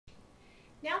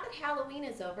that Halloween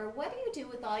is over, what do you do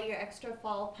with all your extra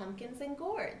fall pumpkins and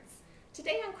gourds?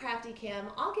 Today on Crafty Cam,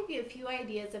 I'll give you a few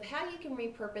ideas of how you can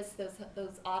repurpose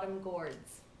those autumn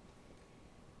gourds.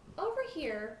 Over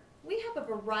here, we have a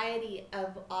variety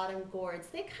of autumn gourds.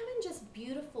 They come in just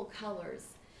beautiful colors.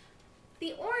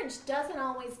 The orange doesn't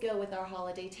always go with our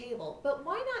holiday table, but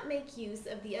why not make use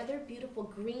of the other beautiful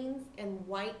greens and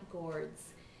white gourds?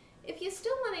 If you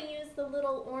still want to use the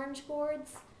little orange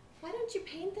gourds, why don't you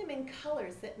paint them in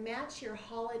colors that match your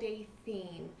holiday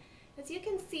theme? As you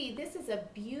can see, this is a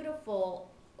beautiful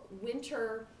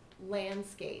winter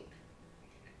landscape.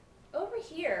 Over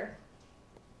here,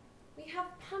 we have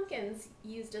pumpkins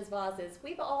used as vases.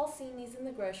 We've all seen these in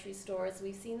the grocery stores.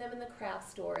 We've seen them in the craft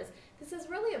stores. This is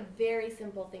really a very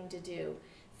simple thing to do.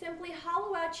 Simply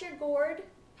hollow out your gourd,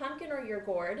 pumpkin or your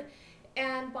gourd,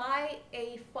 and buy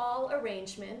a fall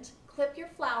arrangement. Clip your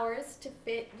flowers to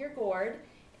fit your gourd,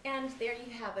 and there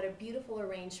you have it, a beautiful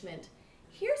arrangement.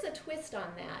 Here's a twist on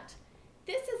that.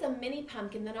 This is a mini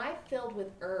pumpkin that I've filled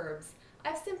with herbs.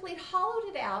 I've simply hollowed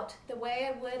it out the way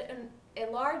I would a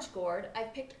large gourd.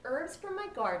 I've picked herbs from my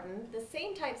garden, the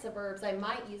same types of herbs I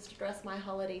might use to dress my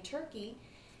holiday turkey,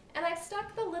 and I've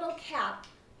stuck the little cap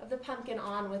of the pumpkin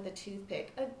on with a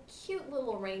toothpick. A cute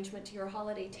little arrangement to your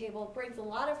holiday table. It brings a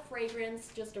lot of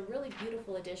fragrance, just a really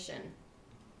beautiful addition.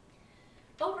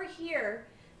 Over here,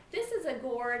 this is a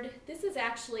gourd. This is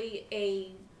actually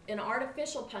an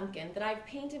artificial pumpkin that I've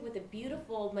painted with a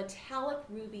beautiful metallic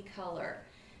ruby color.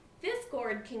 This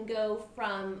gourd can go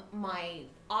from my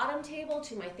autumn table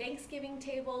to my Thanksgiving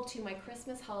table to my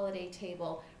Christmas holiday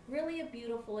table. Really a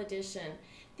beautiful addition.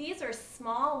 These are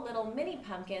small little mini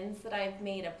pumpkins that I've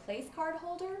made a place card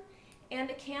holder and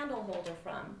a candle holder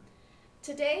from.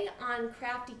 Today on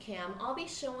Crafty Cam, I'll be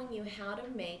showing you how to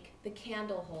make the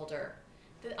candle holder.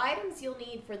 The items you'll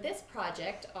need for this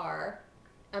project are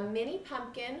a mini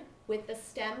pumpkin with the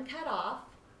stem cut off,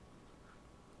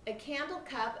 a candle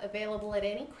cup available at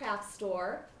any craft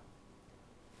store,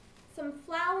 some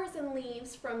flowers and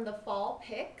leaves from the fall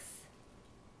picks,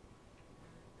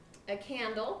 a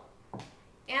candle,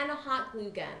 and a hot glue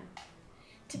gun.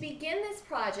 To begin this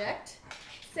project,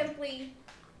 simply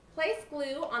place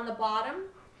glue on the bottom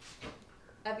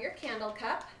of your candle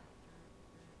cup.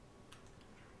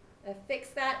 Affix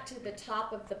that to the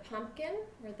top of the pumpkin,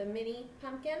 or the mini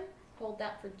pumpkin. Hold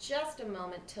that for just a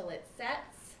moment till it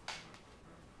sets.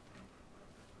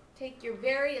 Take your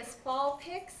various fall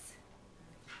picks,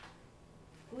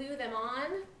 glue them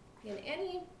on in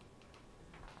any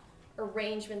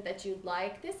arrangement that you'd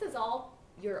like. This is all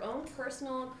your own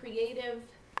personal creative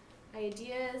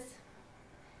ideas.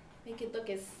 Make it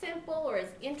look as simple or as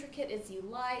intricate as you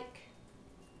like.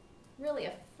 Really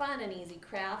a fun and easy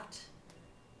craft.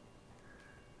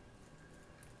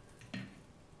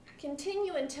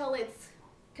 Continue until it's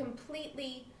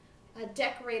completely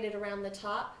decorated around the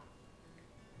top.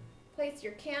 Place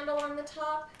your candle on the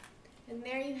top, and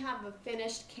there you have a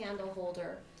finished candle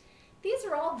holder. These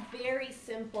are all very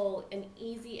simple and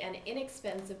easy and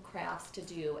inexpensive crafts to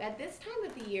do. At this time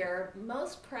of the year,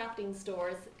 most crafting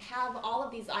stores have all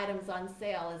of these items on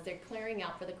sale as they're clearing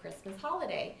out for the Christmas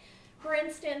holiday. For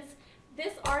instance,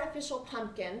 this artificial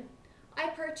pumpkin I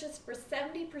purchased for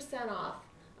 70% off.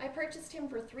 I purchased him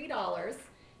for $3,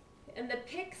 and the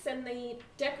picks and the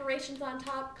decorations on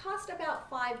top cost about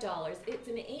 $5. It's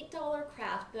an $8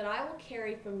 craft that I will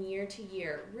carry from year to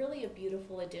year. Really a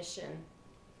beautiful addition.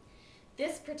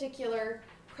 This particular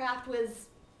craft was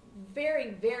very,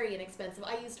 very inexpensive.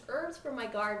 I used herbs from my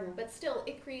garden, but still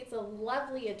it creates a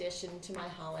lovely addition to my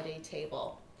holiday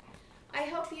table. I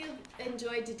hope you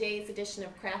enjoyed today's edition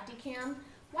of Crafty Cam.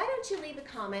 Why don't you leave a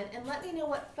comment and let me know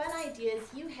what fun ideas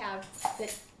you have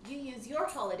that you use your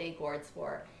holiday gourds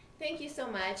for. Thank you so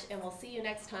much, and we'll see you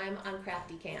next time on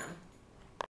Crafty Cam.